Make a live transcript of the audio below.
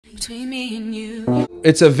between me and you.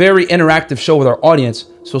 It's a very interactive show with our audience.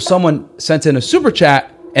 So someone sent in a super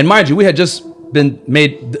chat, and mind you, we had just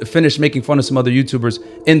finished making fun of some other YouTubers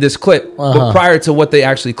in this clip, but prior to what they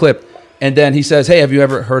actually clipped. And then he says, hey, have you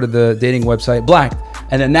ever heard of the dating website Black?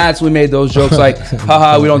 And then that's when we made those jokes like,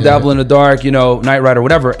 haha, we don't dabble in the dark, you know, Knight Rider,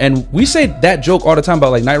 whatever. And we say that joke all the time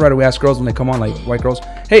about like Knight Rider. We ask girls when they come on, like white girls,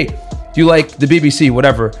 hey, do you like the BBC,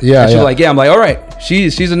 whatever? Yeah. And she's like, yeah. I'm like, all right,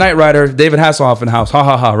 she's a Knight Rider, David Hasselhoff in the house, ha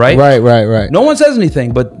ha ha, right? Right. No one says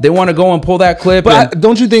anything, but they want to go and pull that clip. But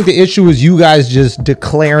don't you think the issue is you guys just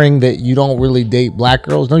declaring that you don't really date black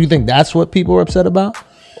girls? Don't you think that's what people are upset about?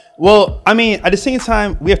 Well, I mean, at the same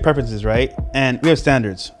time, we have preferences, right? And we have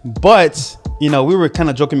standards. But, you know, we were kind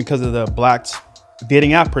of joking because of the black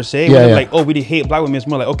dating app per se. We're like, oh, we hate black women. It's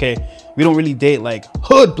more like, okay, we don't really date like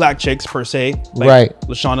hood black chicks per se. Like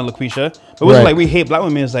LaShawn and LaQuisha. But it wasn't like we hate black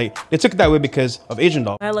women. It's like, they took it that way because of Asian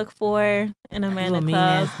doll. I look for in a man in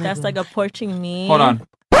club that's like approaching me. Hold on.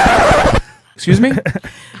 Excuse me?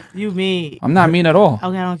 You mean? I'm not mean at all.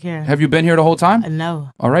 Okay, I don't care. Have you been here the whole time?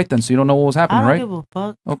 No. All right then, so you don't know what was happening, right? I don't give a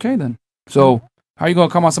fuck. Okay then. So how you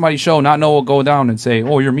gonna come on somebody's show, not know what go down, and say,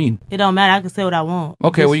 "Oh, you're mean"? It don't matter. I can say what I want.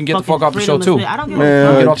 Okay, well you can get the fuck off the show too. I don't give a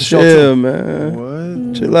fuck. Get off the show too. Man.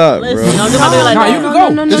 What? Chill out, bro. Listen, don't do my like, nah, you can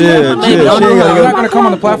go. No, chill. You're not gonna come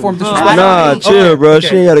on the platform. Nah, chill, bro.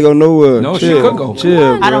 She ain't gotta go nowhere. No, she could go.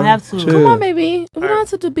 Chill, bro. I don't have to. Chill. Come on, baby. We don't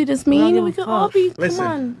have to be this mean. We can all be. Come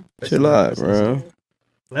on. Chill out, bro.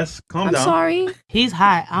 Let's calm down. I'm sorry. He's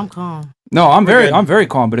hot. I'm calm. No, I'm very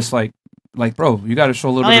calm, but it's like, bro, you got to show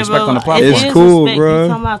a little bit of respect on the platform. It's cool,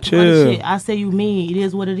 bro. Chill. I say you mean. It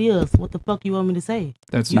is what it is. What the fuck you want me to say?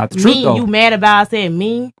 That's not the truth, though. You mad about I saying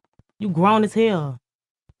mean? You grown as hell.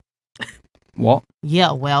 What?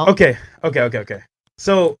 Yeah, well. Okay.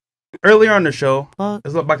 So earlier on the show, there's a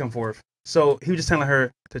little back and forth. So he was just telling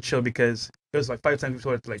her to chill because it was like 5 times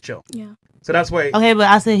before to like chill. Yeah. So that's why. Okay, but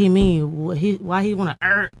I said he mean. Why he want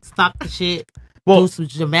to stop the shit? Well, do some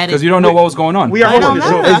dramatic. Because you don't know what was going on. We are on the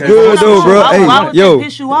show. It's good though, bro. Why would yo, that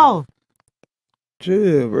piss you off?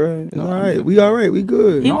 Chill, bro. All right. We all right. We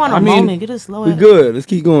good. He want a moment. Get it slow. We good. Let's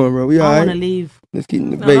keep going, bro. We all right. I want to leave. Let's keep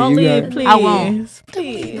the baby. Don't leave, please. I won't.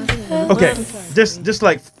 Please. Okay. Just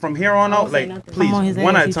like from here on out, like please,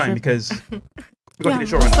 one at a time because we're going to the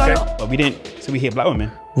show right now, okay? But we didn't say we hate black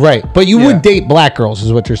women. Right. But you would date black girls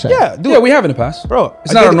is what you're saying. Yeah, dude. Yeah, we have in the past. Bro,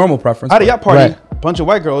 it's not our normal preference. I had a yacht party, bunch of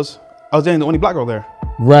white girls. I was dating the only black girl there.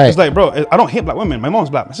 Right. It's like, bro, I don't hate black women. My mom's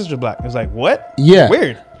black. My sister's black. It's like, what? Yeah.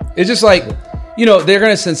 Weird. It's just like, you know, they're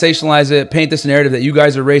going to sensationalize it, paint this narrative that you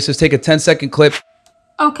guys are racist, take a 10-second clip.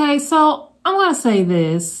 Okay, so I'm going to say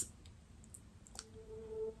this.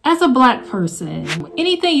 As a black person,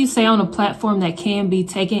 anything you say on a platform that can be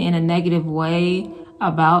taken in a negative way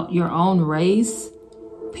about your own race,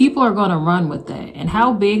 people are going to run with that. And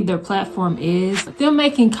how big their platform is, them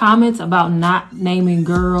making comments about not naming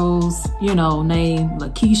girls, you know, name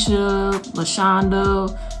Lakeisha,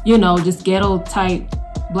 LaShonda, you know, just ghetto type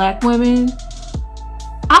black women.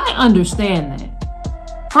 I understand that.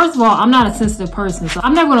 First of all, I'm not a sensitive person, so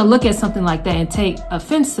I'm never going to look at something like that and take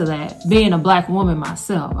offense to that, being a black woman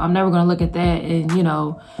myself. I'm never going to look at that and, you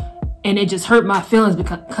know, and it just hurt my feelings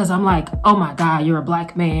because I'm like, oh my God, you're a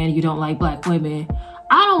black man, you don't like black women.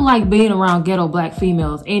 I don't like being around ghetto black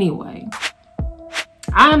females anyway.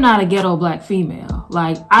 I'm not a ghetto black female.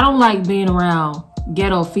 Like, I don't like being around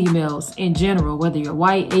ghetto females in general, whether you're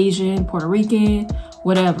white, Asian, Puerto Rican,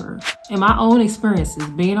 whatever. In my own experiences,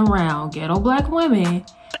 being around ghetto black women,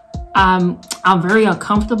 I'm very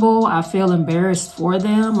uncomfortable. I feel embarrassed for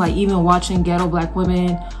them. Like, even watching ghetto black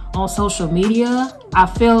women on social media, I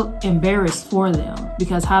feel embarrassed for them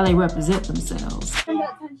because how they represent themselves.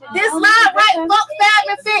 This line right, fuck Fab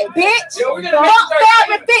and Fit, bitch. Fuck Fab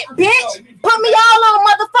and Fit, bitch. Put me all on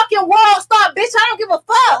motherfucking World Star, bitch. I don't give a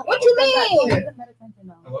fuck. What you mean?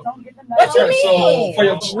 What you mean? Wait,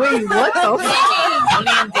 what the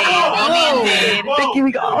fuck? Thinking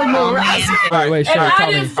we got all your rights. Wait, and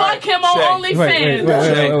I didn't fuck him on OnlyFans.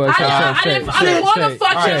 I didn't want to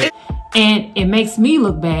fuck him. And it makes me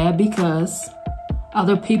look bad because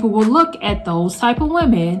other people will look at those type of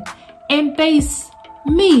women and base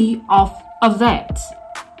me off of that,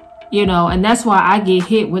 you know, and that's why I get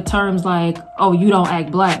hit with terms like, oh, you don't act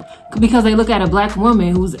black, because they look at a black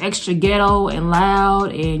woman who's extra ghetto and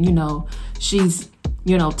loud and, you know, she's,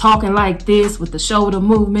 you know, talking like this with the shoulder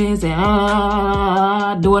movements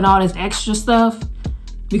and doing all this extra stuff.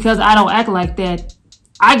 Because I don't act like that,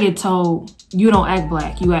 I get told, you don't act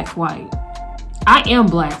black, you act white. I am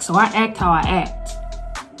black, so I act how I act.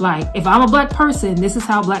 Like, if I'm a black person, this is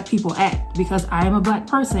how black people act, because I am a black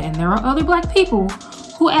person and there are other black people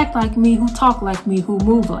who act like me, who talk like me, who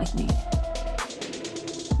move like me.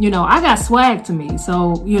 You know, I got swag to me.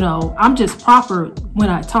 So, you know, I'm just proper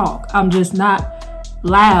when I talk. I'm just not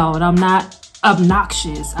loud. I'm not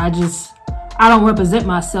obnoxious. I don't represent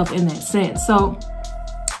myself in that sense. So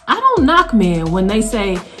I don't knock men when they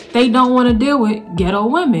say they don't want to deal with ghetto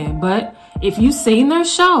women. But if you've seen their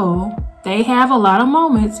show, they have a lot of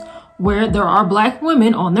moments where there are black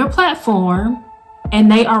women on their platform and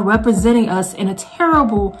they are representing us in a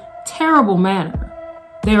terrible, terrible manner.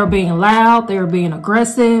 They are being loud, they are being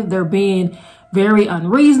aggressive, they're being very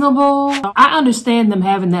unreasonable. I understand them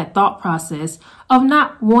having that thought process of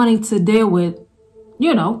not wanting to deal with,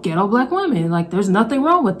 you know, ghetto black women. Like, there's nothing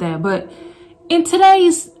wrong with that. But in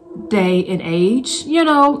today's day and age, you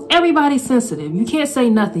know, everybody's sensitive. You can't say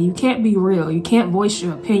nothing. You can't be real. You can't voice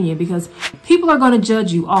your opinion because people are going to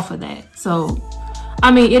judge you off of that. So,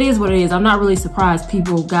 I mean, it is what it is. I'm not really surprised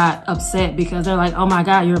people got upset because they're like, oh my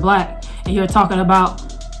God, you're black and you're talking about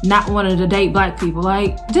not wanting to date black people.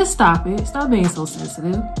 Like, just stop it. Stop being so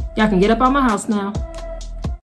sensitive. Y'all can get up out my house now.